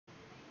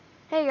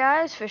Hey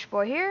guys,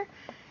 Fishboy here,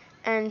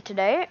 and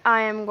today I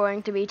am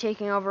going to be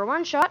taking over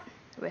one shot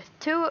with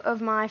two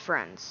of my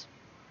friends.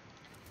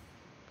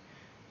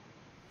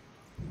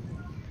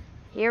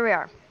 Here we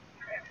are.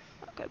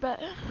 Okay,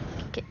 bet.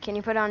 Can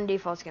you put on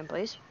default skin,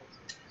 please?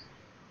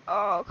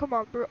 Oh, come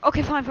on, bro.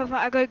 Okay, fine.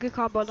 I got a good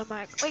combo on the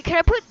mic. Wait, can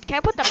I put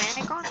the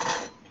manic on,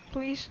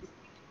 please?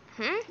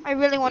 I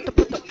really want to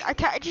put the. I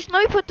can't. Just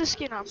let me put the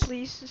skin on,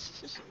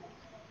 please.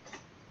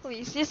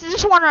 Please.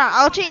 Just one round.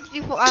 I'll change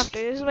default after.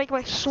 This is like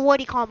my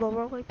sweaty combo,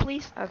 bro. Like,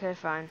 please. Okay,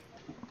 fine.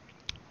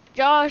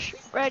 Josh,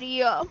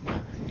 ready up.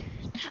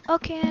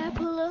 Okay, I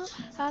pull up.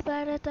 How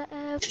about at the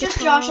after Just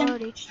joshing.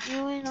 party?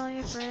 You and all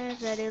your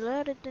friends that they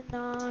love it or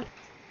not.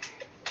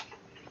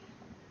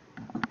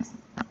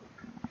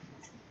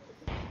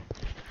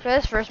 For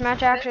this first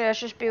match, actually,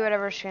 let's just be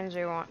whatever skins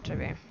we want to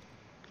be.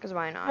 Because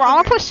why not? Bro, I'm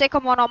gonna put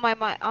sicko mode on my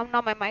mic. I'm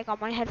not my mic on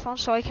my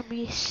headphones, so I can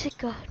be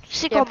sicko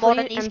mode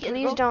on these skins,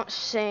 please bro. don't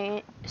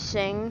sing,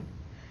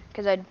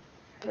 because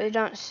please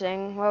don't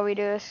sing while we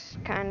do this,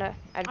 kinda.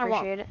 I'd I won't.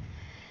 appreciate it.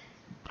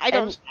 I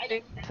don't.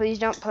 Please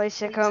don't play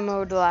sicko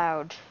mode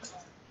loud.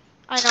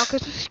 I know,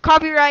 cause it's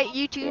copyright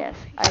YouTube. Yes,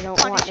 I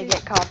don't want to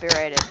get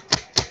copyrighted.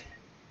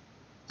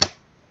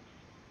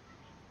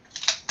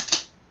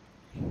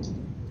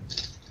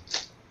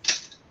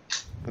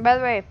 By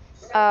the way,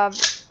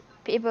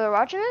 people who are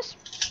watching this,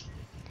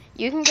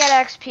 you can get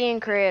XP in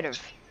creative.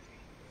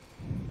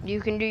 You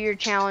can do your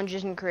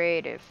challenges in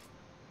creative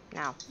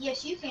now.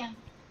 Yes, you can.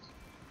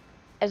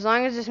 As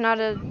long as it's not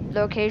a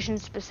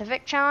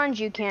location-specific challenge,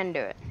 you can do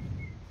it.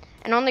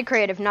 And only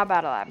creative, not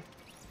Battle Lab.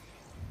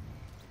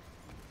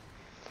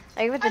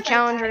 Like if it's a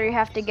challenge where you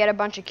have to get a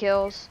bunch of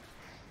kills,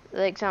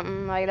 like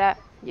something like that,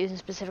 using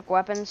specific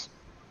weapons,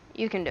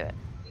 you can do it.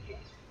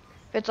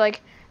 If it's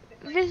like,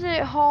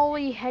 visit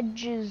Holly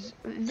Hedges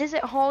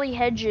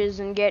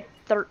and get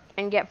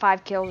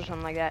 5 kills or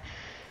something like that,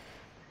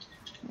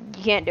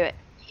 you can't do it.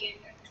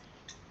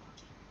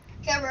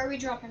 Okay, where are we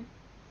dropping?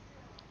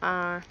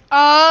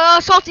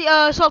 Salty,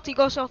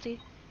 go Salty.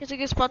 It's a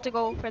good spot to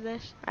go for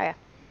this. Oh yeah.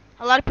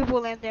 A lot of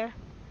people land there.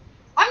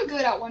 I'm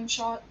good at one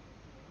shot.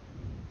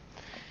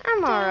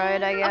 I'm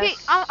alright, I guess. Okay,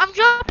 I'm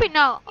dropping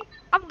now.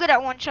 I'm good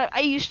at one shot.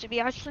 I used to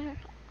be, actually.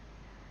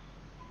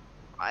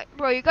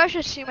 Bro, you guys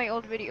should see my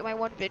old video, my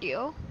one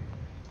video.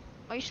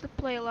 I used to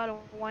play a lot of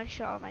one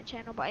shot on my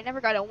channel, but I never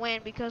got a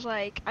win because,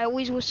 like, I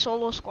always was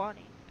solo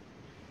squatting.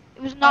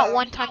 It was not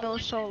one time it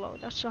was solo.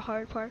 That's the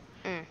hard part.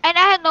 And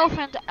I had no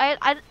friends.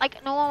 I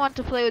like no one wanted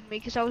to play with me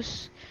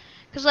because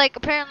like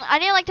apparently I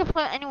didn't like to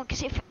play with anyone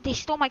because if they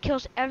stole my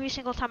kills every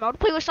single time, I would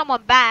play with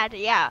someone bad,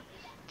 yeah,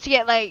 to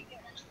get like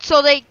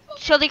so they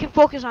can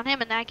focus on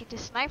him and then I get to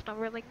snipe them.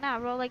 We're like, nah,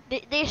 bro, like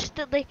the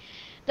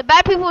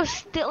bad people are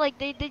still like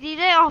they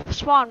off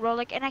spawn, bro,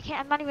 like, and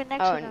I'm not even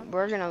next to them. Oh,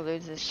 we're gonna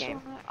lose this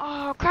game.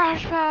 Oh,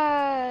 crash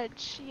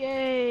pads!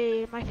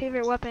 Yay, my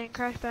favorite weapon,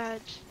 crash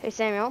pads. Hey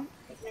Samuel.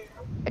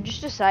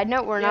 Just a side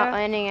note, we're not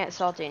landing at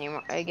Salty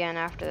anymore again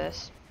after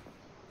this.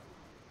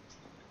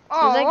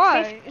 Oh, like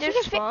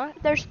why?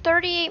 There's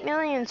 38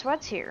 million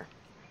sweats here.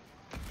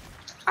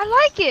 I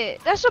like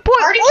it. That's the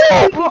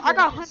point. Bro, I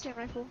got a hunting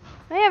rifle.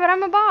 Yeah, but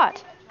I'm a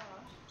bot.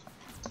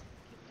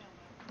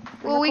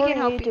 Well, we can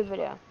help you.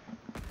 Video.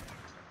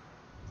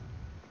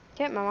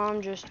 Okay, my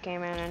mom just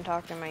came in and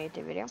talked in my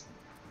YouTube video.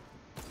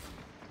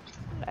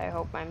 I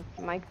hope my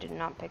mic did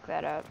not pick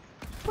that up.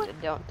 I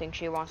don't think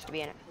she wants to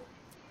be in it.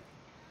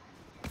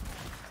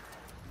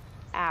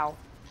 Ow.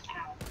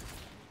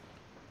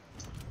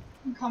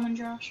 I'm coming,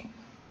 Josh.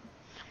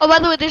 Oh, by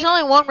the way, there's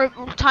only one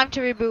time to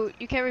reboot.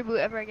 You can't reboot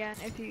ever again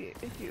if you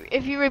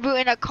reboot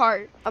in a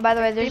cart. Oh, by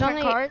the way,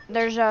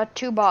 there's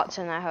 2 bots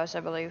in that house, I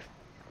believe.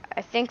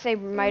 I think they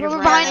might have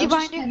ran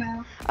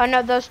out. Oh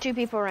no, those 2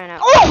 people ran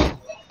out. Oh!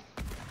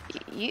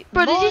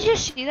 Bro, did you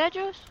just see that,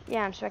 Josh?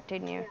 Yeah, I'm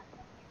spectating you.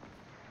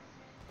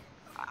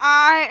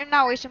 I'm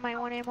not wasting my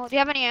one ammo. Do you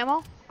have any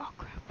ammo? Oh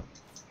crap.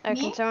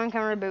 Can someone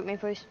come reboot me,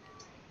 please?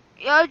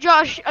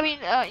 Josh. I mean,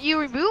 you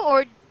reboot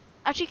or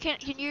actually can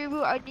you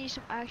reboot? I need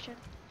some action.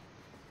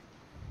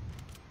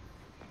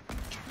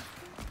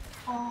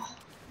 Oh.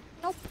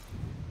 Nope.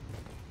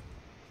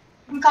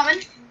 I'm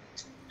coming.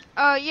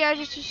 Yeah,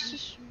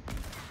 just.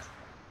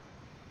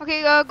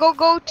 Okay,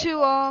 go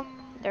to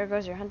There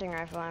goes your hunting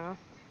rifle ammo.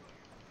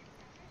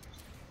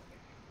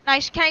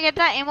 Nice. Can I get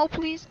that ammo,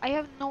 please? I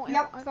have no ammo.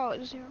 Yep. I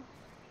got 0.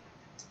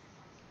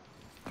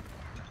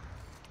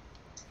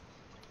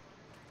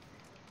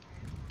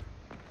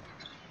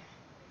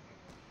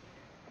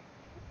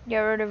 Get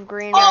rid of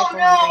green Oh rifle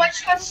no! hunting. I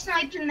just got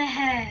sniped in the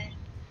head.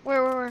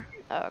 Where?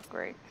 Oh,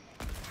 great.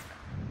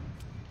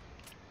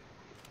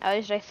 At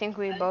least I think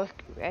we can both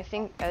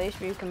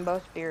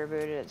be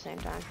rebooted at the same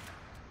time.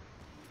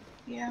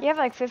 Yeah. You have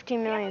like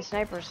 15 million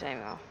snipers,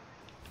 Samuel.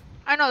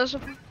 I know this.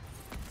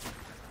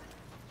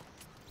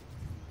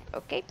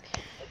 Okay.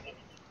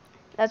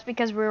 That's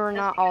because we were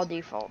not all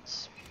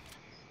defaults.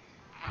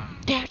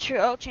 Yeah, true.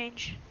 I'll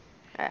change.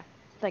 Yeah.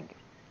 Like.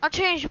 I'll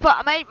change, but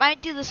I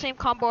might do the same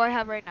combo I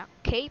have right now.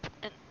 Cape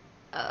and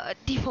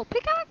Default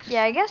pickaxe?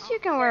 Yeah, I guess you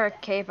can wear a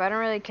cape. I don't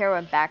really care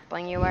what back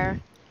bling you wear.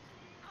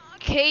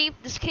 Cape,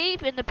 this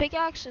cape and the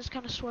pickaxe is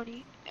kind of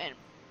sweaty. And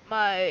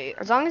my,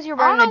 As long as you're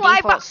I don't wearing the know why,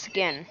 default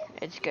skin,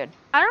 it's good.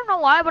 I don't know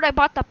why, but I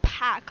bought the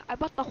pack. I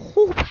bought the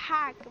whole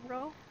pack,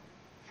 bro.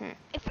 Hmm.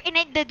 If and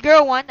it, the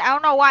girl one, I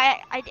don't know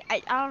why. I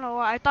don't know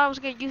why. I thought I was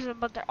gonna use them,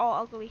 but they're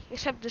all ugly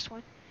except this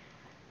one.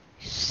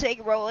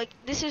 Sick, bro. Like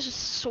this is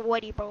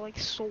sweaty, bro. Like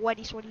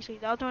sweaty, sweaty, sweaty.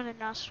 The other one is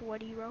not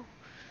sweaty, bro.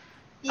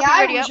 Yeah, Okay,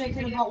 I ready wish up. I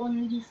could have bought one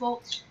of the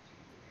defaults.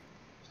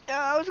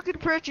 I was a good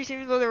purchase,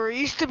 even though they were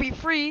used to be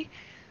free.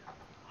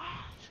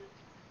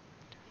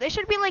 They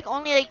should be like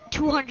only like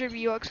 200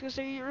 V-Bucks because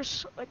they're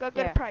like a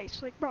good Yeah.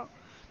 price. Like, bro,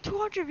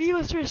 200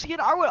 V-Bucks for a skin,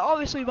 I would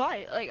obviously buy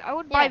it. Like, I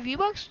would buy Yeah.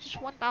 V-Bucks just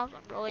 1,000,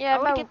 bro. Like, Yeah, I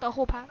would about- get the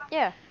whole pack.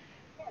 Yeah.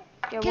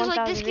 Get Because like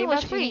 1,000 this skin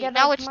was V-Bucks, you can free, get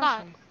now a it's not.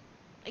 promotion.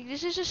 Like,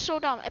 this is just so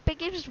dumb. Epic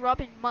Games is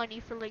robbing money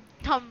for like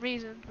dumb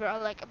reasons, bro.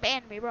 Like,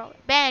 ban me, bro.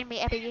 Ban me,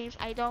 Epic Games.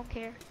 I don't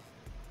care.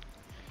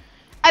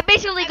 I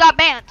basically got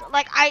banned.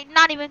 Like, I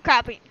not even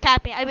capping.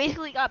 I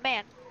basically got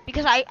banned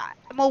because I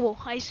mobile.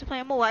 I used to play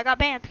on mobile. I got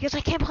banned because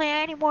I can't play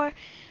it anymore.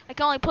 I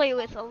can only play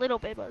with a little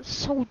bit, but it's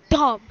so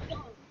dumb.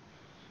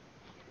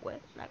 What?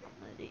 Like,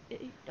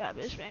 I'm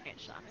gonna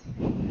Spanish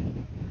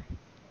son.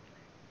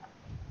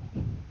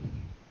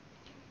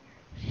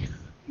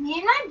 Me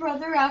and my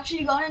brother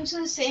actually got into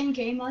the same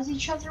game as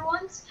each other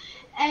once,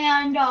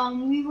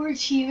 and we were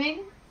teaming,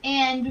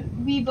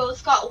 and we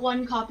both got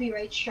one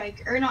copyright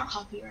strike, or not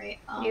copyright.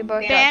 You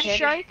both got Ban kicked?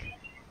 strike.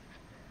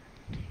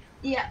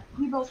 Yeah,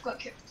 we both got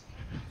kicked.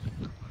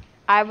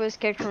 I was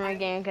kicked from a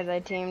game because I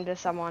teamed with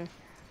someone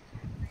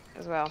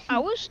as well. I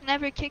was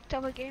never kicked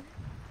out of a game.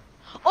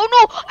 Oh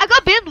no, I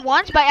got banned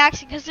once by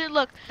accident because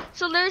look,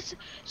 so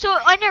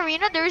on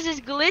Arena there's this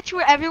glitch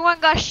where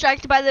everyone got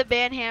struck by the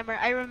ban hammer.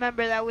 I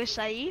remember that with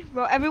Saeed,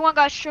 bro. Everyone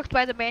got struck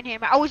by the ban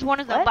hammer. I was one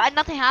of them, What? but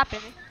nothing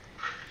happened.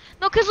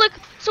 No, cause look,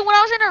 so when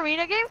I was in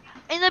Arena game,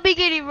 in the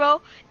beginning,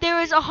 bro, there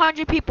was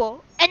 100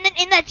 people, and then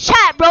in that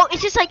chat, bro,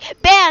 it's just like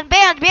ban,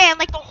 ban, ban,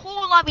 like the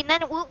whole lobby. And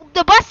then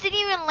the bus didn't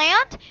even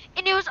land,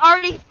 and it was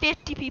already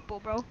 50 people,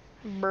 bro.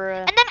 Bruh.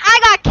 And then I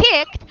got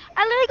kicked.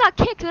 I literally got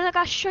kicked because I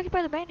got struck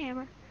by the ban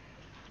hammer.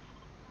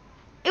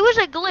 It was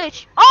a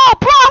glitch. Oh,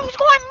 bro, I was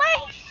going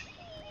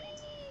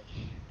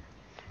late.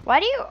 Why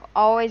do you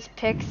always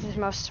pick the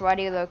most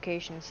sweaty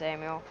location,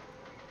 Samuel?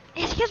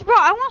 It's because, bro,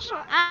 I want some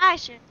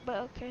action, but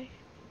okay.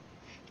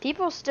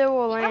 People still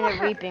will land never at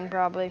heard- Reaping,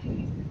 probably.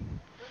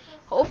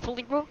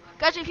 Hopefully, bro.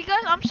 Guys,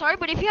 I'm sorry,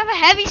 but if you have a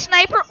heavy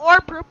sniper or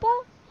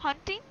purple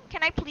hunting,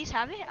 can I please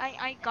have it?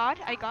 I got.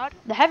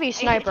 The heavy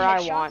sniper I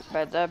headshots. want,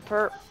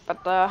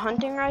 but the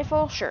hunting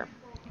rifle, sure.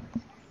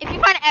 If you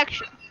find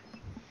extra.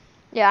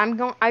 Yeah,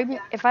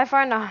 if I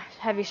find a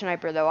heavy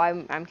sniper though,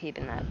 I'm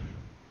keeping that.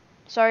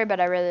 Sorry, but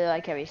I really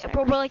like heavy Yeah, bro,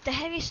 snipers. but like the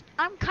heavy,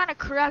 I'm kind of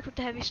correct with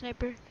the heavy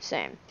sniper.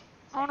 Same.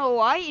 I don't know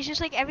why. It's just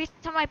like every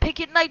time I pick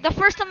it, like the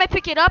first time I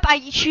pick it up, I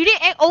shoot it,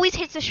 it always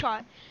hits the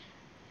shot.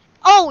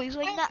 Always,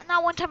 like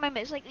not one time I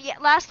miss. Like yeah,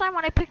 last time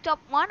when I picked up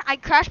one, I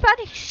crash pad,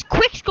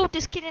 quick scope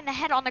this kid in the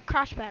head on the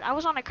crash pad. I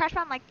was on the crash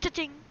pad, I'm like,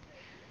 cha-ching.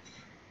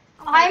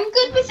 I'm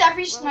good with every Bro,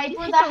 you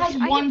sniper hit that those- has I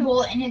hit one those.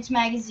 bullet in its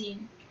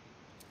magazine.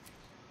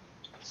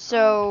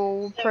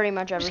 So pretty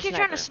much every This kid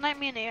sniper. trying to snipe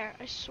me in the air.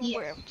 I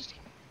swear. Yeah.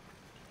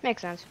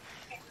 Makes sense.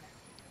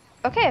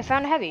 Okay, I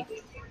found a heavy.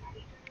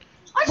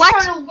 I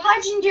What? found a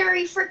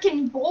legendary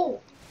freaking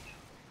bolt.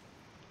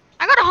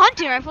 I got a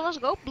hunting rifle. Let's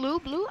go.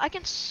 Blue. I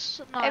can.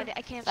 No, I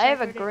can't. I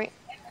have a sniper it. green.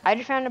 I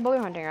just found a blue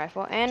hunting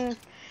rifle, and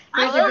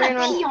I here's a got green a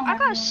one. pea on I got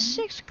everyone.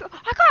 6.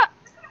 I got.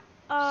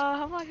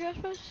 How much crash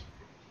pads?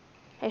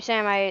 Hey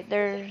Sam,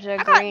 there's a I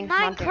got green 9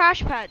 hunting.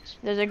 crash pads.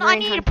 There's a No, I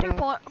green need a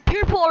hunting.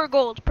 purple or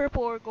gold.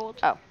 Purple or gold.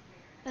 Oh.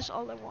 That's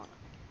all I want.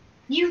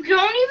 You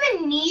don't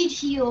even need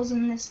heals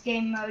in this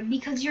game mode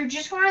because you're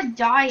just gonna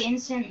die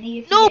instantly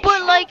if you No, get but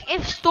shot. like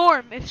if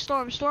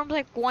storm's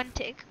like 1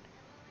 tick.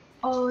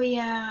 Oh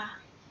yeah.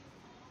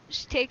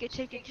 Just take it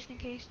just in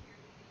case.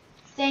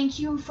 Thank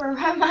you for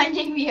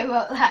reminding me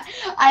about that.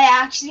 I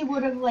actually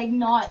would have like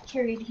not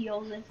carried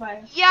heals if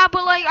I. Yeah,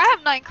 but like I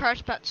have 9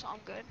 crash pads, so I'm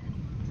good.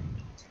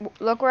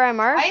 Look where I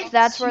marked. I-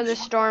 That's where the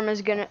storm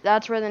is gonna.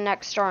 That's where the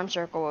next storm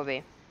circle will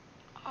be.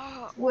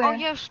 Where? Oh,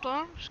 you have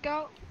storm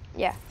scout.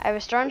 Yeah, I have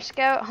a storm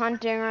scout,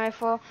 hunting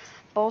rifle,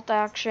 bolt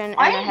action, and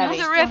I a didn't know heavy.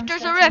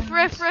 There's a Storm rift.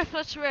 There's a Scout's rift. on this.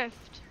 Let's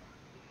rift.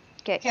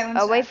 Okay, Okay,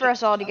 one wait sec. for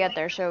us all to get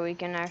there so we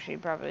can actually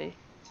probably.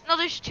 No,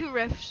 there's 2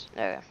 rifts.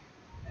 Okay.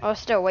 Oh,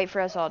 still wait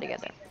for us all to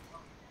get there.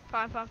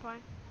 Fine.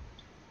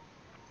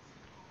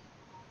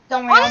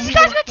 Don't Oh, worry. I'll this be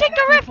guy's right gonna take back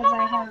the rift. because No,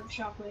 I no, have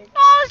shockwave.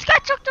 No, this guy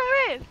took the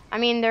rift. I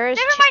mean, there is.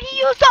 Never mind, he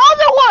used the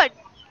other one.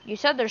 You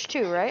said there's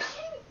 2, right?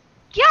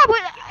 Yeah, but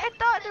I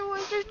thought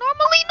there's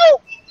normally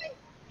no.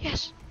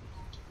 Yes.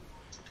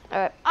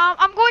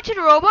 I'm going to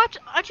the robots.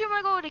 Actually, I'm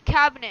gonna go to the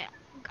cabinet.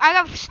 I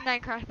have 9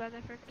 crash pads.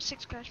 I forgot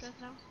 6 crash pads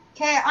now.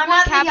 Okay, I'm One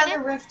at cabinet? the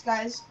other rift,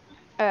 guys.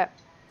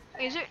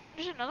 Is there?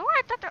 There's another one.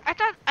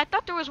 I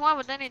thought there was one,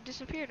 but then it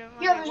disappeared. I'm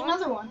like, Yeah, there's what?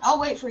 another one. I'll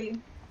wait for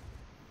you.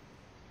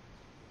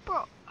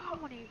 Bro, how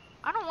many?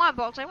 I don't want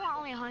bolts. I want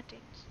only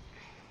huntings.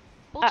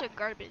 Bullets are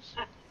garbage.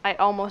 I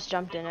almost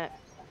jumped in it.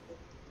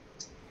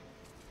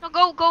 No,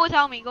 go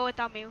without me. Go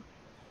without me.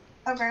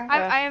 Okay.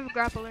 I have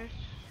grapplers.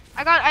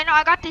 I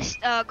got this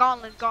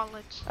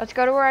gauntlets. Let's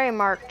go to where I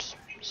marked,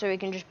 so we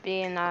can just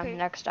be in the Okay.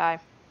 next eye.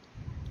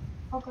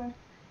 Okay.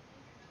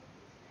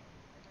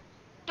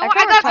 No, I I got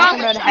got talking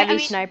gauntlets. about a heavy I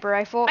mean, sniper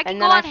rifle, I can and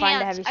go then I on find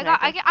a hands. heavy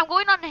sniper. I'm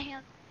going on the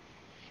hand.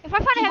 If I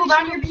find People a down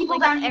heavy here, sniper, people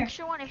like down an here.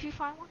 extra one, if you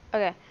find one.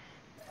 Okay.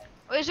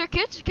 Oh, is there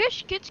kids?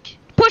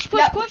 Push,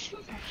 Yep. push.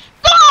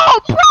 No,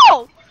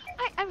 bro!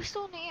 I'm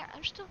still in the air.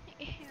 I'm still in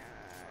the air.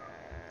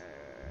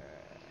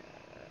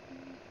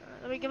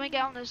 Let me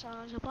get on this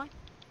zipline.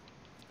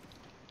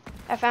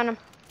 I found him.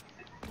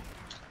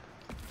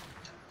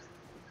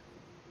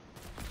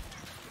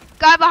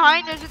 Guy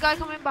behind. There's a guy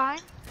coming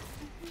behind.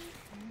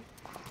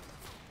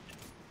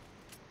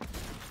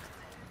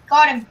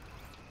 Got him.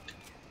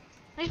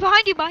 He's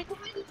behind you, Behind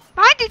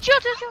you. Chill.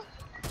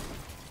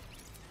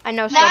 I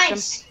no scoped him.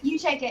 Nice. You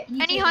take it.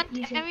 You Any take hunt? it.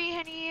 You take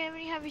it.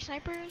 Any heavy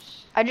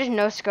snipers? I just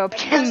no scoped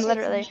him,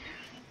 literally.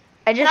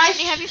 I Can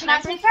just. heavy I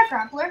take that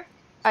grappler?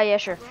 Oh yeah,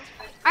 sure.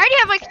 I already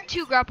have like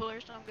 2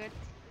 grapplers, so I'm good.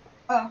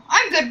 Oh,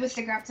 I'm good with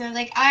the grappler.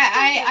 Like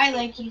I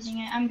like using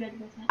it. I'm good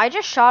with it. I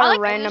just shot I a like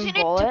random using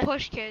it bullet. to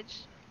push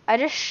kids. I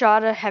just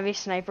shot a heavy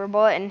sniper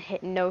bullet and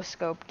hit no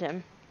scoped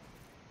him.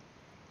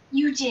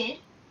 You did.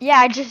 Yeah,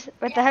 I just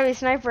with the heavy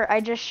sniper, I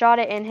just shot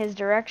it in his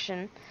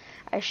direction.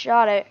 I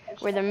shot it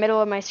where the middle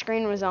of my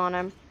screen was on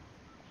him.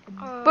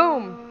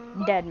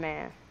 Boom, dead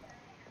man.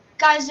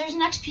 Guys, there's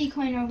an XP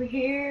coin over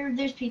here.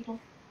 There's people,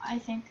 I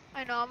think.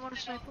 I know. I'm on a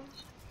sniper.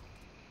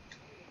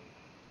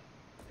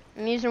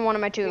 I'm using one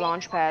of my 2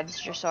 launch pads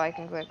just so I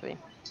can quickly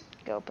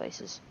go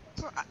places.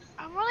 Bro,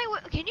 I'm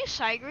really. Can you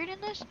side grade in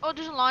this? Oh,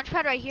 there's a launch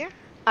pad right here.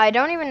 I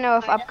don't even know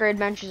if upgrade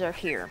benches are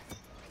here.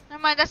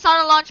 Never mind. That's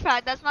not a launch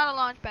pad. That's not a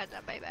launch pad.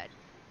 That's my bad.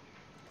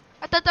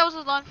 I thought that was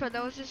a launch pad.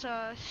 That was just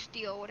a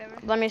steel, whatever.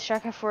 Let me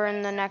check if we're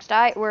in the next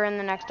eye. We're in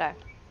the next eye.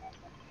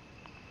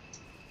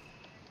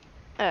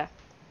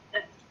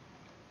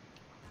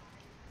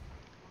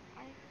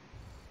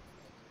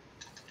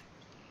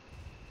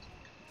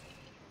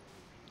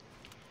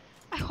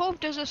 I hope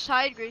there's a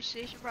side grade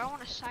station, bro. I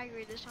want to side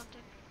grade or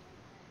something.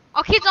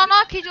 Oh, kids on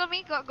us. Kids on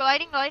me.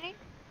 Gliding.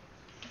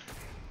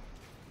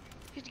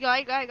 He's guy.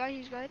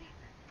 He's gliding.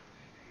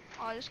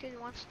 Oh, this kid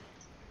wants.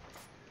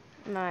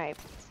 My.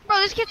 Bro,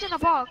 this kid's in a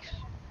box.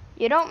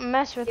 You don't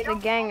mess with the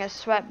gang of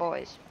sweat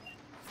boys.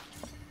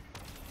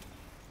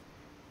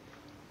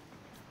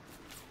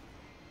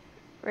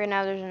 Right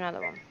now there's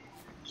another one.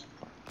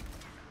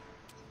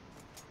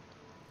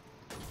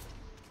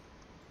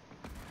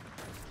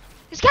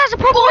 This guy's a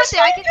purple hunting.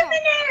 I can him tell.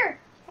 in there.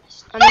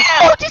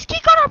 No, this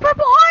kid got a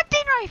purple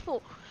hunting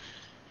rifle.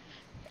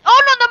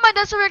 Oh no, never mind.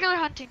 That's a regular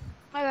hunting.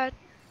 My bad.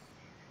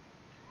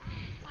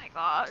 My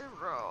God,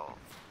 bro.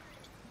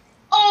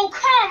 Oh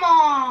come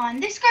on!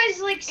 This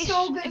guy's like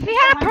so good. If with he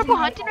had the a purple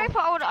hunting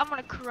rifle, I'm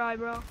gonna cry,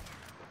 bro.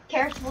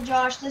 Careful,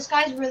 Josh. This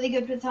guy's really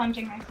good with the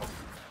hunting rifle.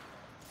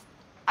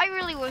 I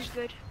really was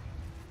good.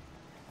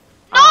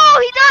 No,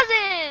 he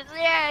doesn't.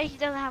 Yeah, he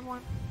doesn't have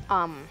one.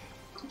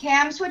 Okay,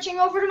 I'm switching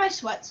over to my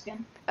sweat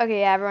skin.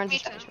 Okay, yeah, everyone's Me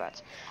just too.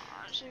 spots.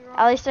 Honestly, bro.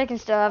 At least I can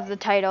still have the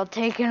title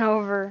taken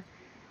over,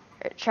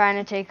 trying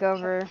to take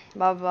over,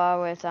 blah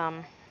blah, with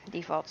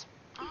defaults.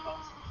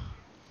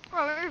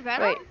 Bro, you're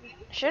Venom? Wait,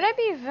 should I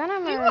be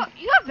Venom You or? got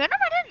Venom?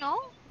 I didn't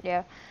know.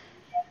 Yeah.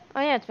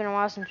 Oh yeah, it's been a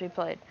while since we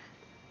played.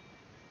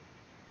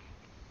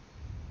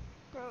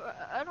 Bro,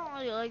 I don't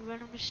really like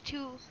Venom. It's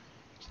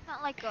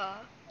not like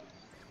a.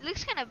 It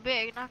looks kind of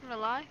big. Not gonna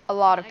lie. A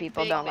lot of Like,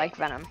 people big, don't big. like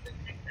Venom.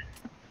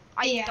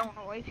 I don't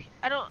know why.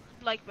 I don't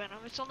like Venom.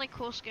 It's only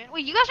cool skin.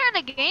 Wait, you guys are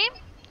in the game?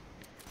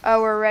 Oh,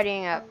 we're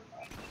readying up.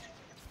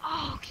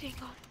 Oh, thank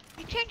God.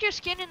 You change your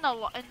skin in the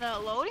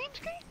loading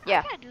screen?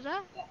 Yeah. I can't do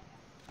that.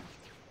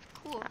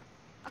 Cool.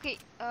 Okay.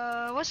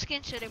 What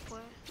skin should I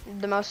put?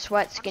 The most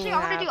sweat skin Honestly, you I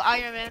want to have.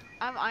 do Iron Man.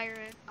 I'm Iron.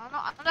 I'm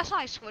not. That's not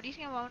my sweaty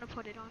skin. But I want to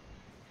put it on.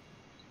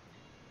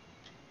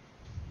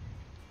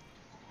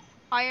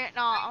 Iron.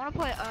 No, I want to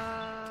put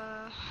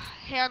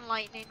hand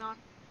lightning on.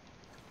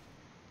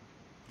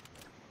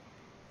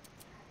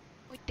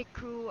 With the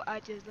crew, I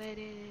just let it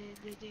in.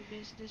 The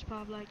business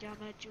pop like I'm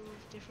at Jules,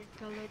 different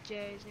color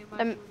J's.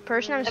 The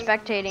person I'm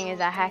spectating is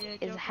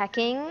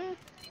hacking.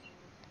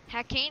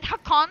 Hacking?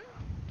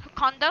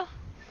 Hakonda?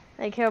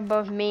 They killed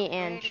both me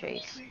and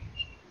Chase.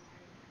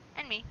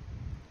 And me.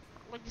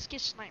 Like this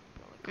kid's sniper,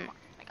 bro. Like, come on.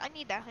 Like I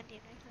need that hunting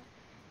rifle.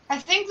 I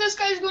think this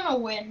guy's gonna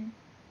win.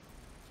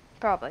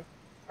 Probably.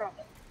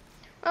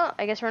 Well,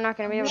 I guess we're not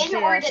gonna be able to see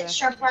Win or that. get So.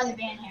 struck by the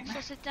banhammer.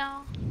 So sit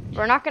down.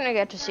 We're not gonna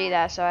get to see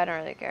that, so I don't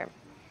really care.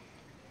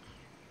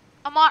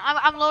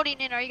 I'm loading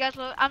in. Are you guys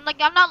I'm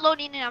not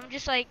loading in. I'm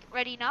just like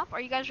readying up.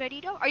 Are you guys ready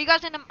though? Are you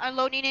guys in the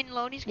loading in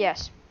loading screen?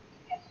 Yes.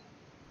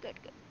 Good.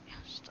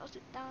 So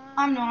sit down.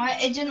 I'm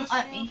not. It didn't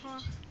let me.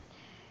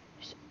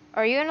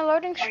 Are you in a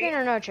loading screen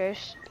or no,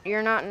 Chase?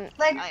 You're not in.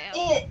 Like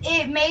I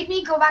it made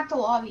me go back to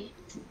lobby.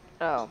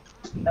 Oh.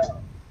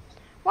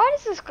 Why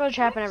does this glitch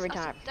happen every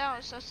time? Sit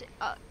down. So sit.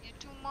 You're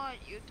too much,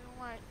 you too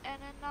much,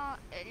 and then not,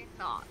 and then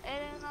not, and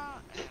then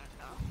not, and then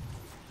not.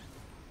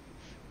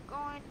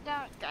 Going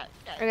down,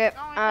 Okay,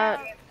 going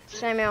down.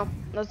 Samuel,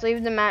 let's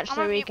leave the match I'm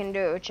so gonna we mute. can do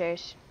it with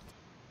Chase.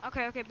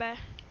 Okay, bad.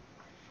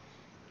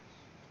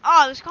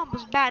 Oh, this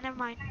combo's bad. Never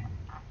mind.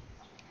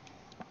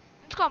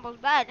 This combo's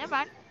bad. Never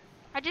mind.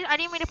 I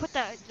didn't mean to put the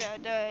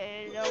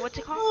what's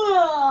it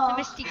called?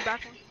 The Mystique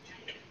back on.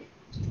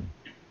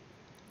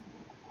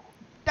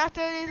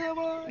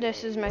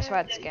 This is my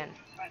sweat skin.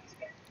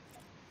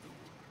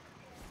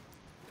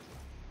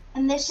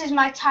 And this is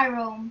my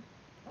Tyrone.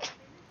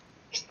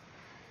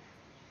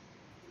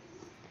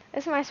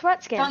 This is my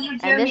sweat skin. Don't you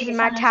dare And this make is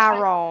my fun of Tyrone.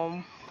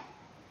 Tyrone.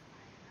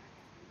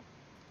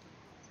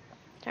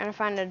 Trying to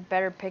find a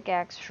better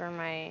pickaxe for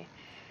my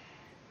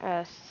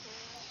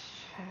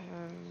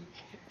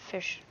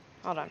fish.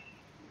 Hold on.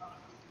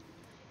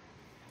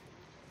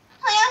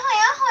 Hoya,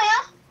 hoya,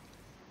 hoya.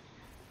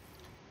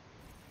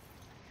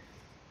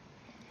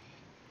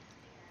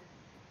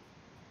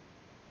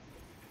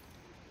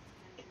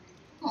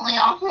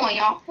 Hoya,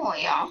 hoya,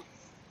 hoya.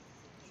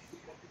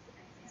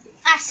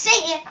 I say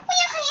it.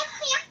 Hoya, hoya,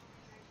 hoya.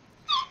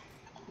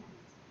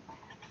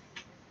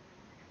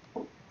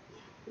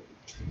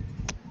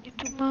 You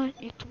too much.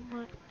 You too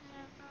much.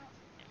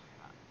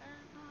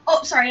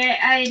 Oh, sorry,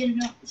 I didn't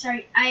know.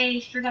 Sorry,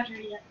 I forgot to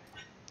read it.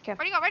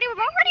 Ready up, ready up,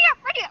 bro. Ready up,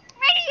 ready up,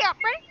 ready up,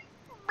 ready.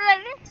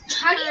 Ready.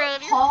 How do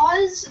you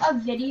pause a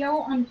video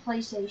on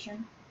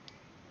PlayStation?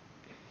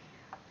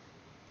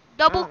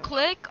 Double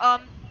click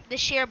the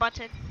share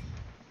button,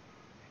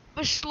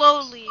 but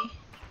slowly,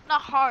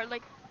 not hard.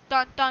 Like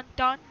dun dun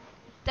dun.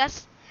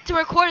 That's to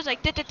record is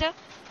like da da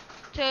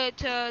da.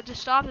 To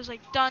stop is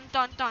like dun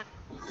dun dun,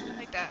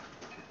 like that.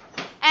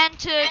 And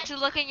to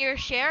look in your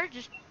share,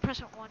 just press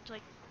it once.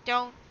 Like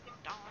don't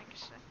like I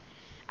said.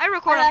 I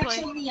record I and play.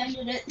 actually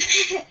ended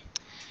it.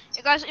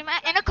 You guys, in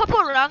a couple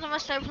of rounds, I'm gonna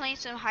start playing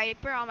some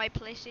Hyper on my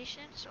PlayStation.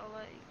 So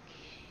like,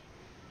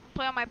 I'll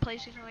play on my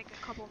PlayStation like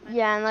a couple minutes.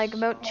 Yeah, in like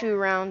about 2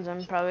 rounds,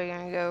 I'm probably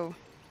gonna go.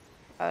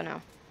 Oh no.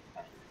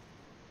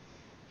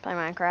 Play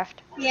Minecraft.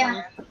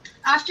 Yeah.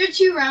 After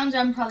 2 rounds,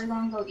 I'm probably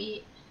gonna go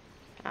eat.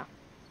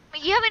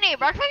 You haven't ate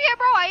breakfast yet,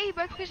 bro? I ate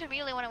breakfast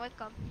immediately when I wake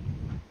up.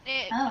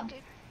 Oh.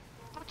 Okay.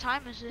 What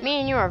time is it? Me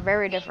and you are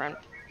very different.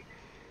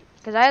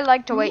 Because I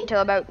like to wait till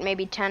about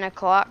maybe 10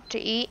 o'clock to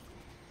eat.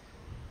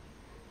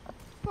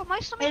 Bro, my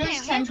stomach It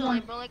is can't handle 10:20.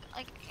 it, bro. Like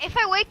if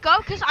I wake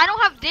up, cause I don't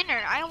have dinner,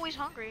 I'm always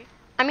hungry.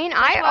 I mean,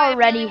 That's I why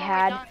already immediately when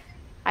we're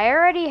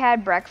done-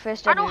 had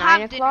breakfast I at don't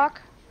 9 have dinner.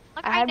 o'clock.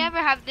 Like I I had- never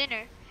have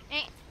dinner.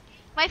 And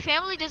my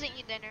family doesn't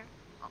eat dinner.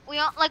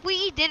 We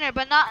eat dinner,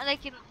 but not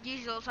like in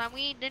usual time.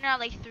 We eat dinner at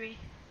like 3.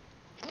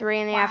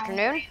 3 in the Wow.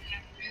 afternoon.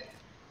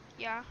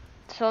 Yeah.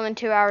 It's only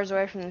 2 hours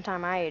away from the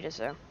time I eat it,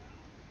 so.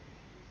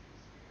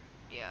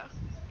 Yeah.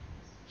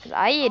 Because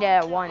I eat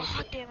at 1.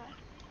 Oh, damn it.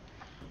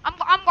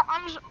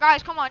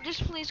 Guys, come on,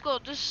 just please go,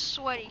 just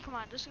sweaty, come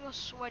on, just go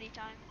sweaty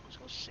time. Let's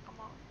go sick 'em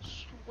out,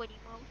 sweaty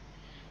mode.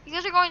 You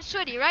guys are going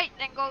sweaty, right?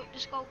 Then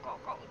just go.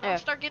 Yeah.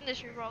 Start getting this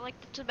here, bro. Like,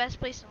 it's the best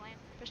place to land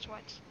for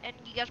sweats. And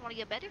you guys want to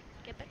get better?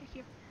 Get better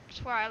here.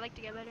 That's where I like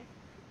to get better.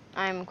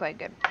 I'm quite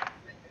good. I'm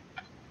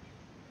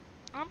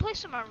gonna play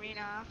some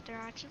arena after,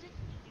 actually.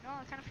 You know,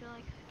 I kind of feel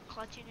like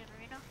clutching in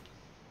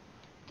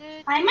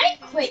arena. I might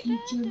quit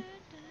YouTube.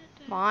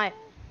 Why?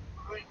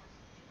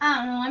 I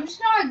don't know. I'm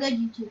just not a good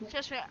YouTuber.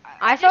 Just,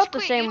 I just felt the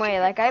quit same YouTube way.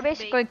 for Like, I clickbait.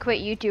 basically quit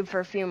YouTube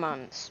for a few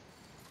months.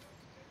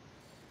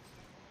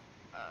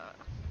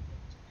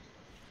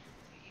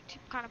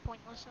 YouTube kind of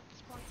pointless at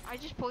this point. I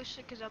just post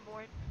it because I'm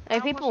bored. I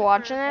Like, don't people post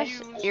it watching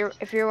for this, views.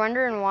 if you're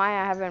wondering why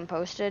I haven't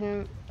posted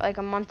in like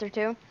a month or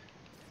 2,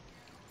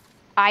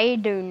 I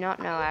do not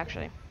know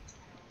actually.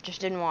 Just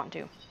didn't want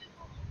to.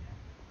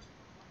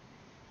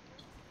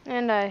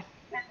 And I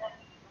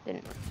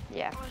didn't.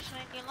 Yeah.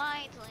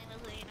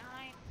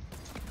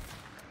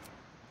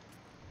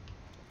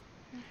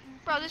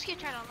 Bro, this kid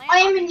trying to land. I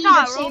am in need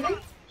Nah, of bro.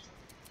 saving.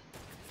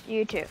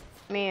 You too.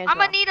 Me as I'm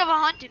well. in need of a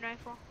hunting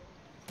rifle.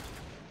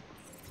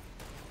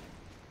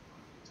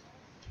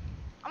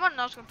 I'm gonna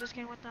no-scope this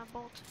game with that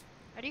bolt.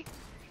 Ready?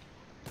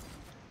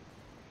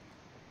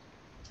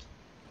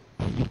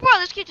 Bro,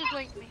 this kid just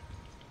blanked me.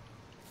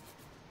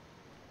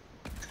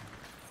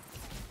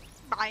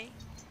 Bye.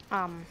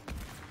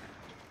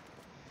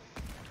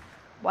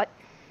 What?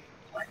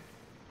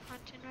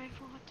 Hunting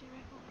rifle.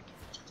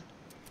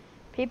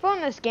 People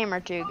in this game are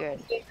too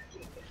good.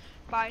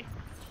 Bye.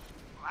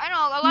 I know,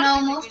 a lot No, of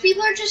people most get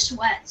people it. are just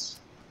sweats.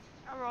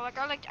 Bro,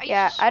 like, I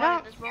Yeah, used to I sweat in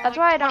don't. this, bro. That's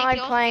like, why I don't 20 like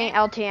kills playing in.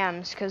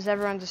 LTMs because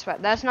everyone's a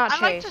sweat. That's not I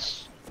like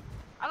Chase.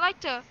 I like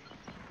to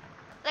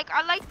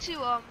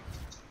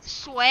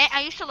sweat.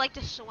 I used to like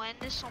to sweat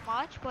this so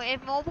much, but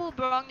if mobile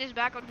brought this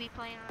back, I'd be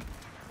playing on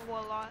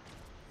mobile a lot.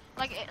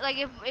 Like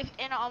if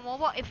in a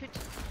mobile, if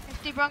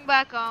they brought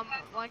back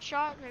one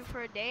shot like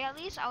for a day at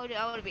least, I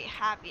would be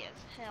happy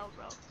as hell,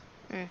 bro.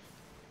 Mm.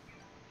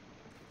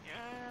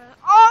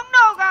 Oh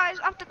no, guys,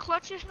 I have to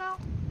clutch this now.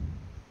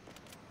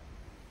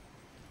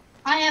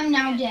 I am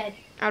now dead.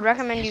 I'd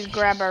recommend you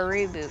grab our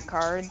reboot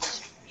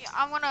cards. Yeah,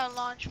 I'm gonna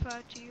launch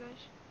pad to you guys.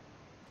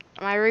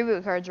 My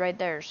reboot card's right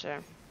there, so.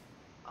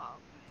 Oh,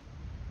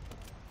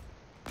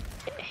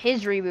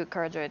 His reboot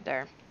card's right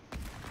there.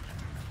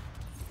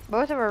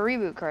 Both of our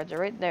reboot cards are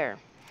right there.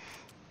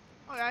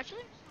 oh,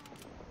 actually?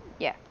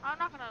 Yeah. I'm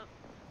not gonna.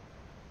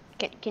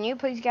 Can you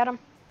please get them?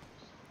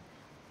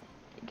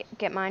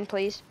 Get mine,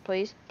 please,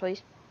 please,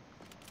 please.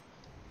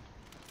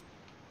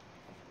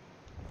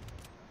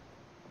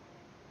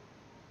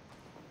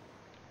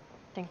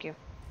 Thank you.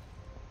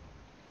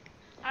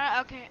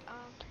 Okay.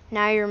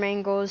 Now your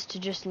main goal is to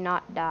just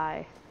not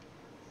die.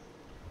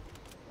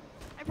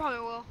 I probably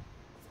will.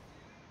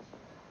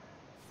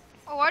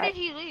 Oh, why did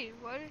he leave?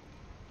 Why did?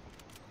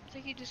 I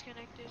think he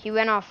disconnected. He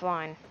went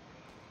offline.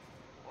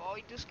 Oh,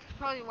 he just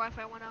probably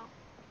Wi-Fi went out.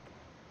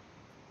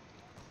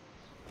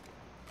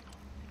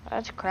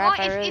 That's You crap.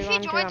 I if really he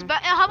wanted joins to.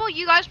 back, how about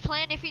you guys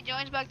playing? If he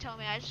joins back, tell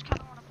me. I just kind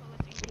of want to play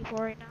with these people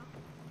right now.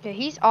 Okay,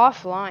 he's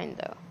offline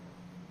though.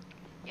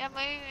 Yeah,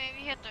 maybe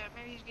he had the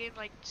maybe his game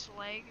like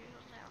slag or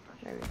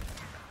something. I don't know. Maybe.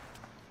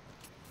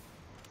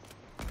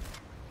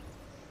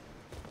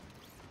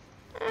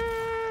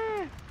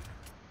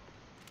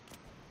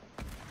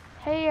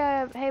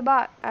 Hey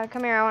bot,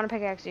 come here. I want to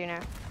pickaxe you now.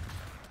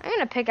 I'm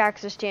gonna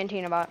pickaxe this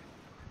Tantina bot.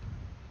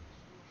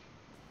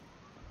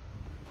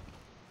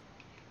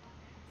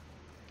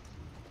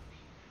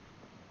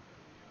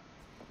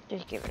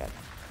 Just give it up.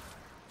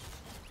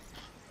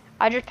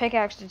 I just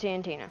pickaxed the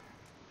Tantina.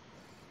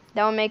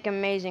 That will make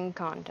amazing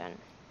content.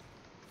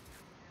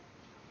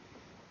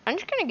 I'm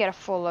just gonna get a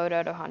full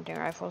loadout of hunting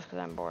rifles because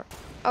I'm bored.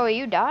 Oh,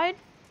 you died?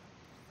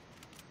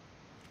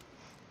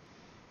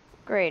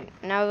 Great.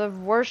 Now the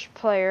worst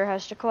player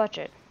has to clutch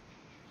it.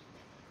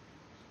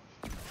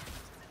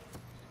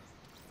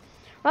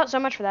 Well, so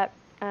much for that.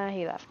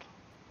 He left.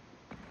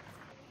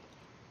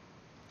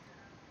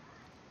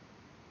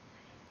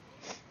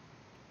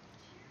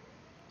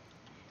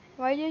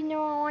 Why did no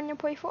one want to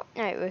play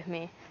Fortnite with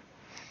me?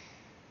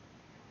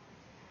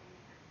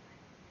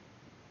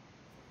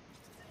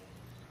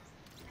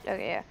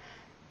 Okay, yeah.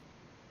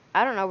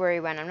 I don't know where he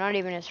went. I'm not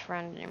even his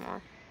friend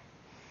anymore.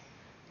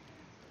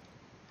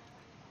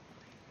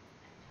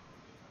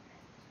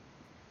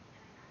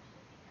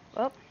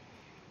 Well.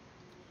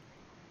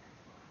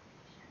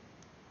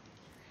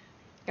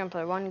 Gonna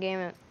play one game.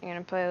 I'm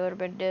gonna play a little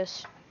bit of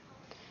this.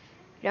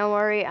 Don't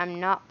worry, I'm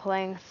not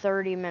playing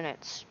 30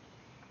 minutes.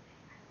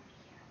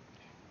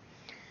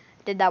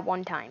 Did that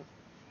one time.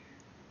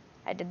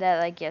 I did that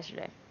like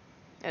yesterday.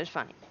 It was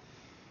funny.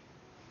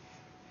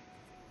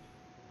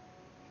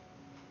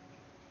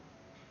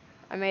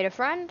 I made a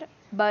friend,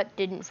 but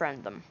didn't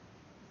friend them.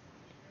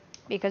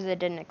 Because they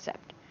didn't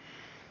accept.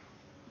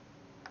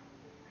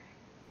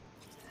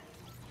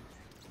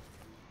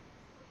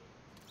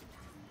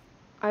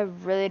 I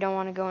really don't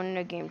want to go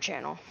into a game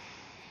channel.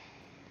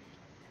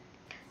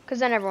 Because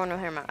then everyone will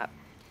hear my up.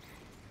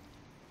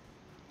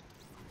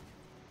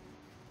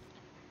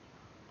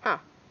 Huh.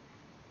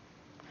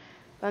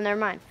 Well, never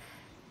mind.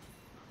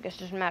 Guess it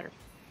doesn't matter.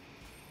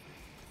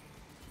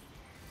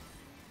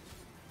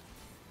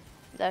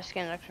 That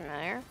skin looks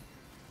familiar.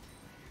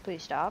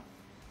 Please stop.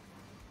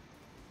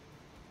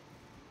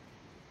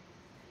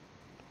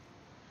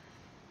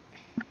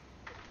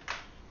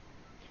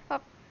 Oh,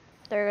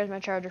 there goes my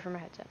charger for my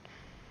headset.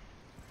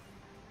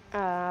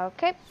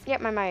 Okay.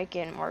 Yep, my mic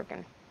isn't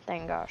working.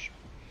 Thank gosh.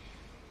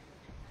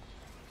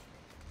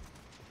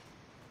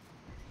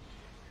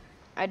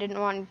 I didn't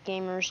want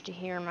gamers to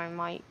hear my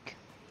mic.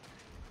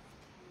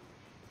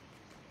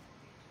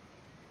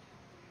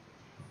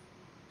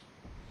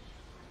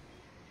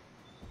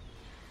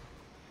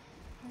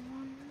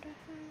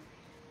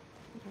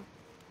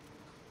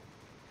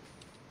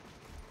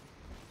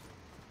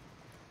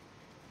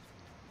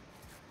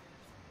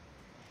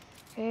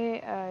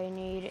 Okay, I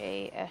need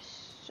a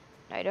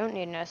I don't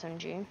need an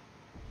SMG.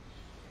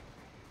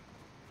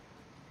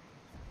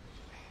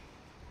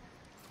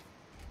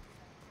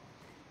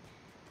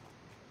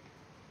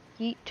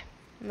 Yeet,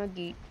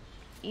 Mageet.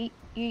 Eat,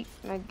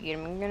 Mageet.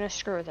 I'm gonna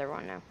screw with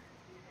everyone now.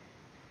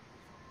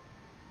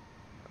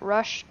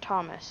 Rush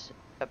Thomas.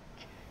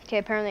 Okay,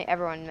 apparently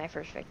everyone's my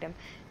first victim.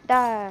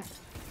 Die!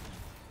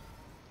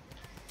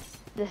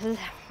 This is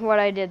what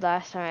I did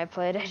last time I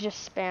played. I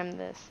just spammed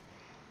this.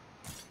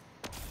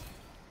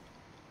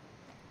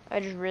 I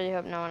just really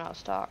hope no one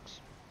else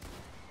talks.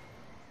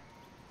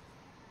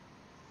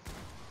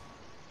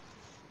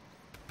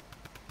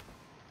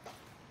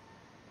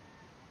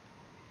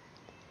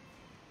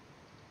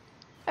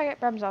 Okay,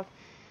 problem solved.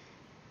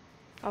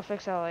 I'll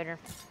fix that later.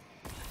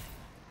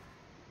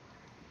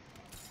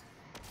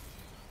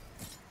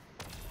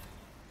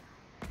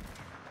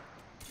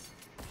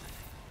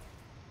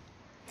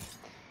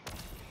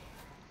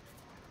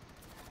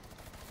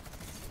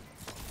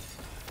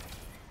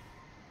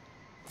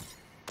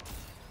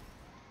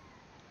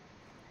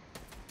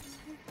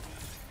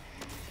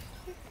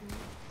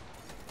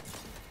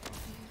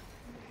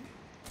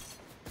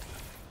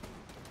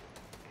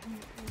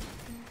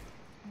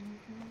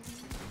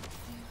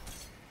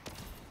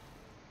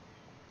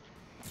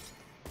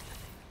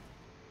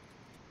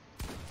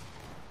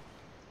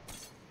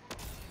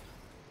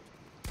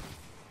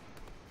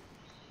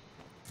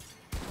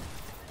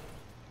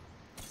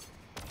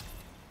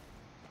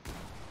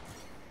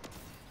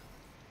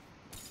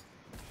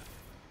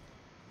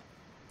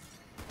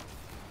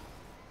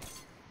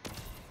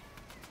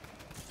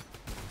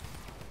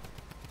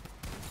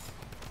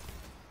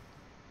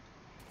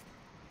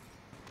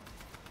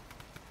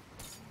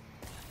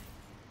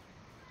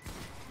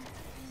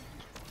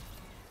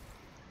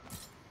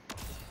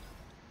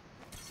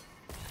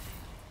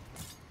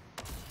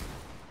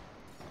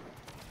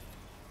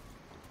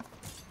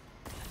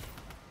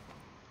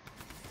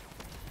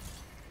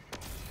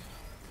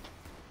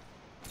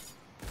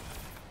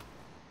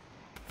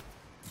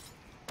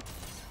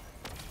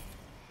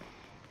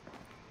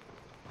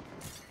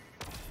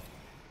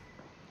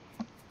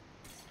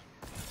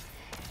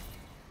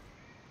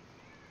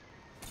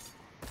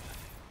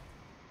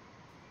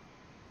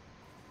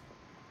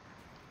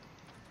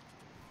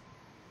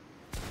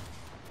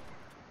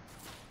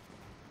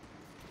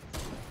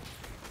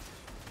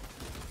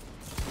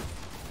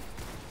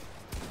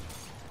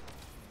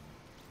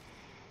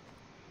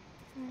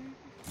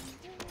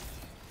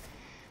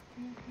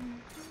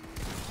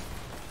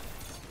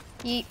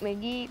 Yeet me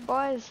yeet,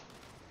 boys.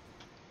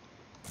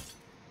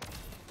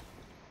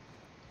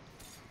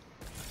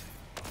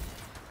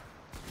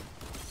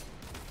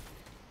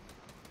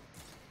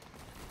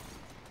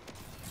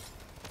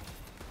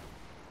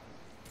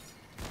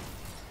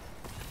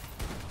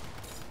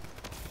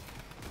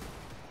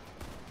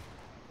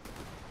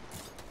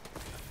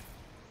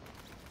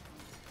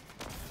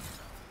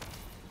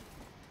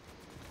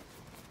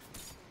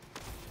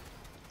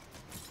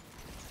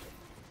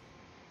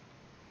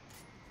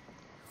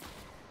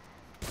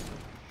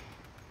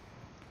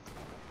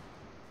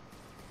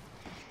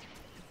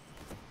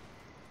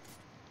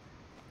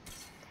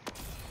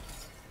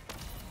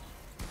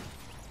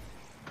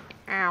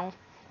 Ow.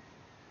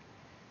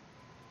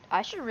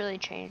 I should really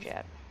change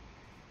it.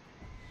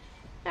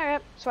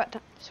 Alright,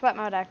 sweat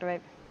mode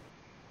activate.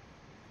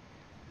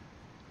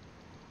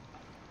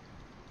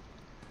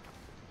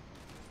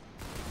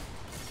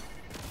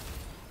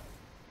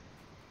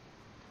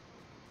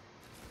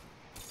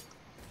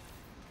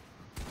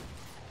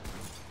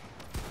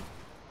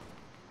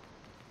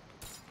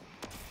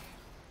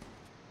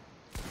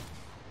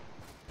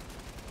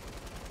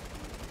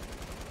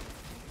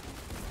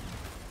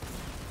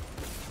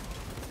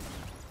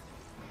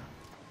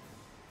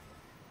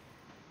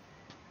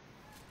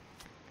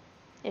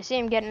 You see,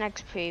 I'm getting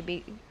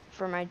XP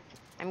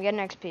I'm getting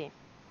XP.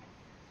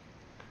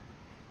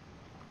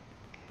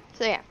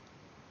 So yeah.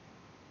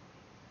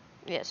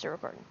 Yeah, still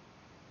recording.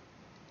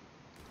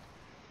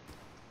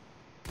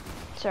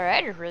 Sorry,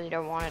 I just really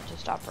don't want it to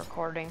stop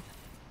recording.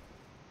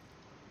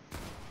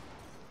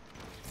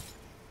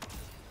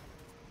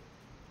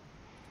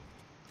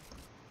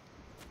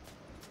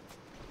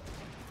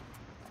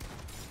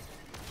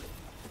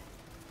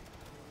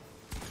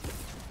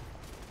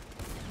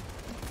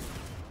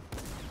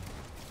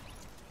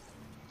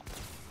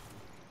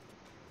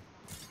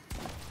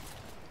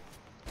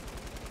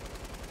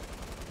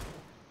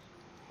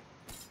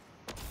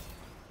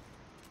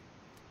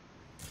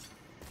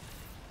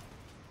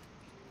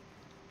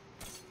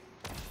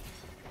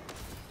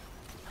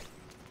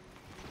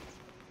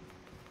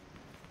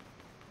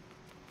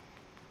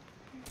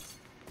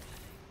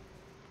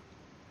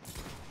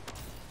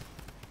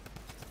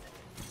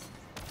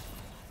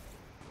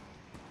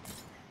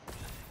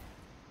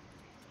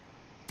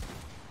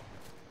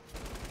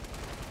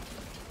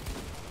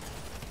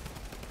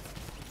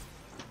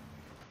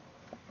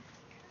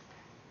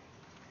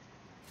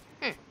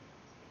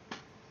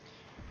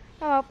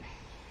 Oh.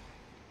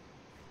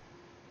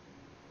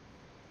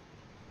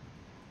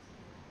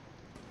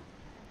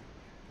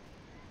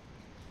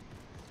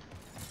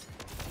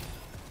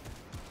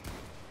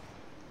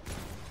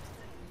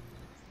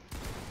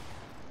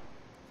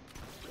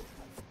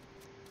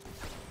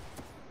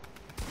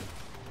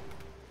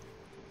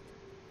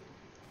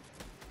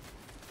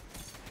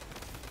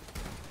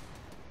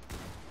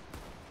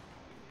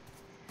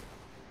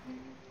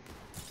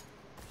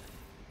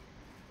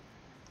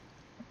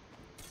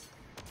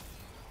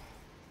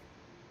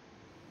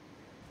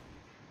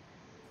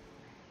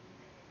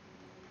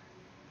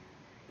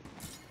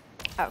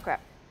 Oh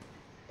crap.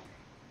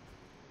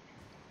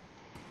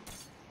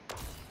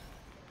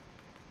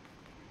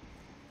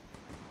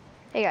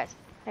 Hey guys,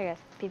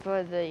 people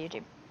of the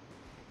YouTube.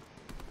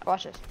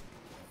 Watch this.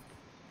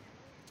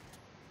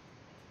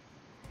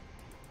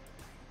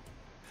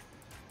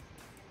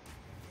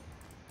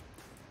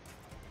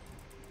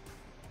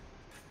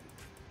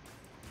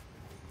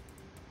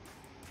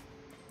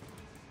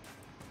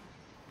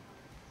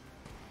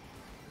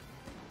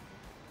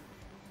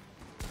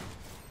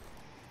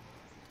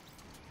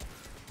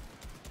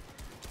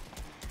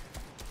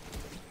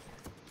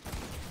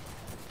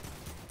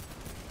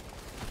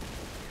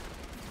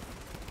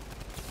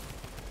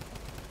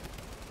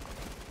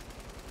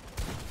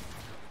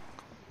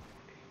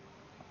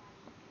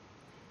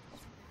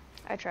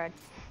 I tried.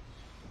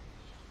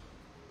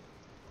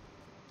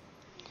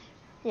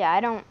 Yeah,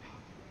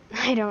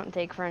 I don't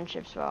take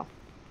friendships well.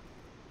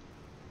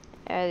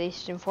 At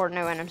least in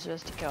Fortnite when I'm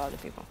supposed to kill other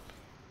people.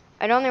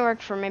 It only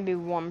worked for maybe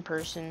one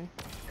person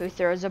who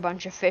throws a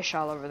bunch of fish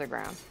all over the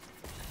ground.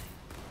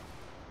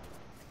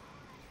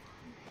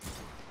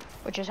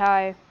 Which is how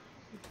I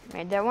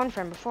made that one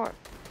friend before.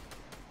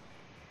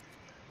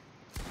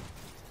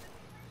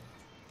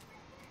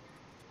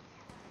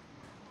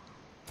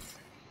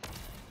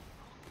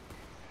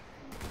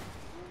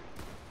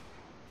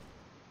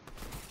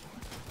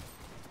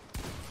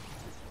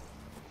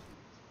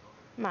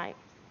 Mate.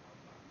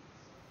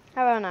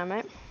 How about now,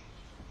 mate?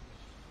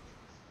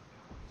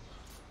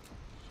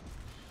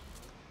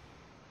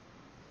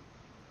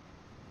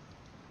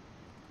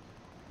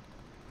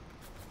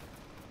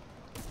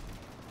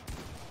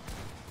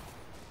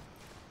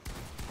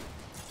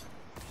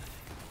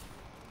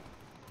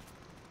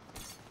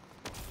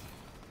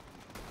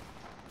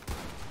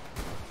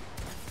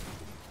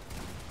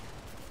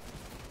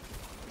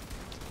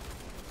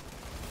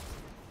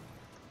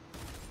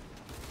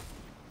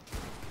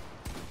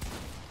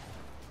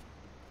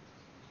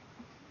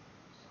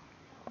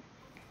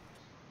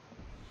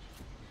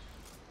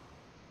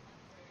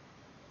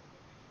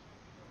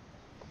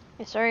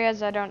 Sorry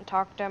guys, I don't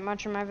talk that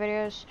much in my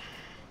videos.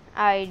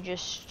 I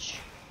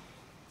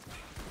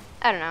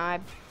don't know,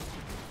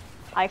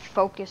 I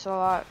focus a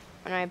lot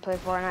when I play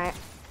Fortnite.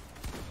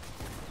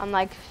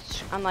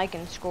 Unlike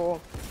in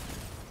school.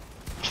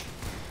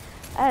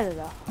 I don't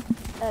know.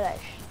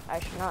 I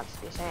should not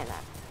be saying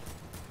that.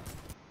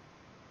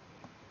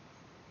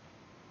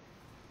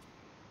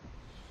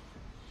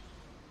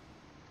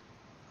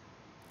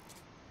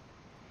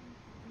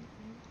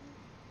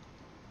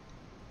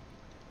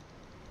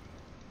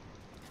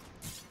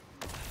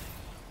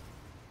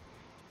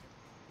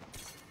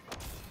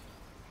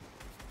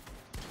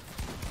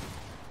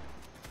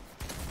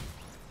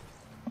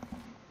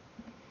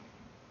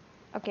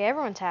 Okay,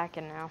 everyone's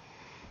hacking now.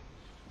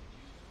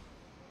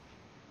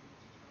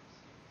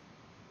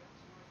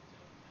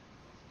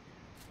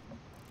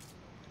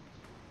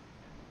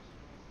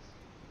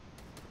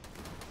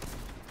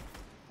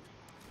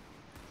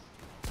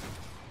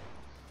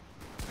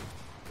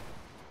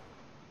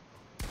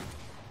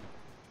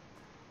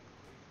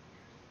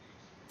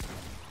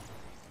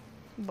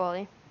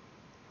 Bully.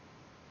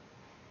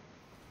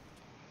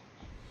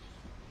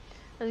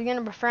 I was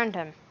gonna befriend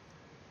him.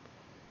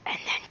 And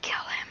then kill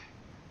him.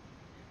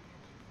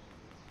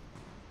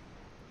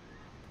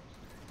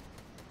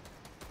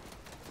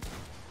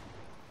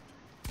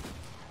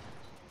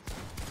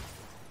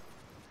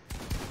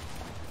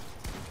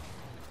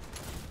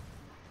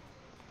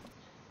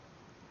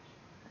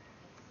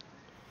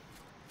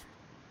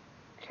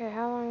 Okay,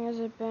 how long has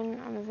it been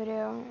on the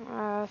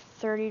video?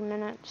 30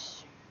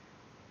 minutes.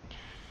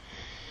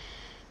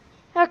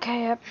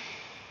 Okay, yep.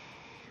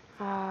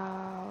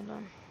 Hold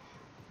on.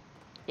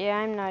 Yeah,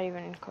 I'm not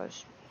even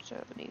close. So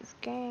leave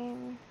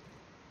game.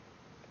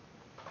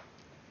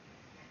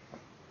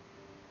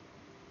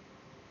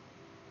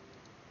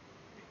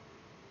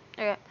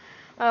 Okay,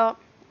 well,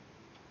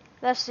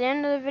 that's the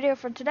end of the video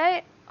for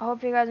today. I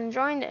hope you guys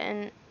enjoyed,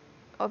 and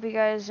hope you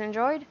guys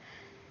enjoyed.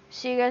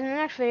 See you guys in the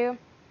next video.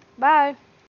 Bye.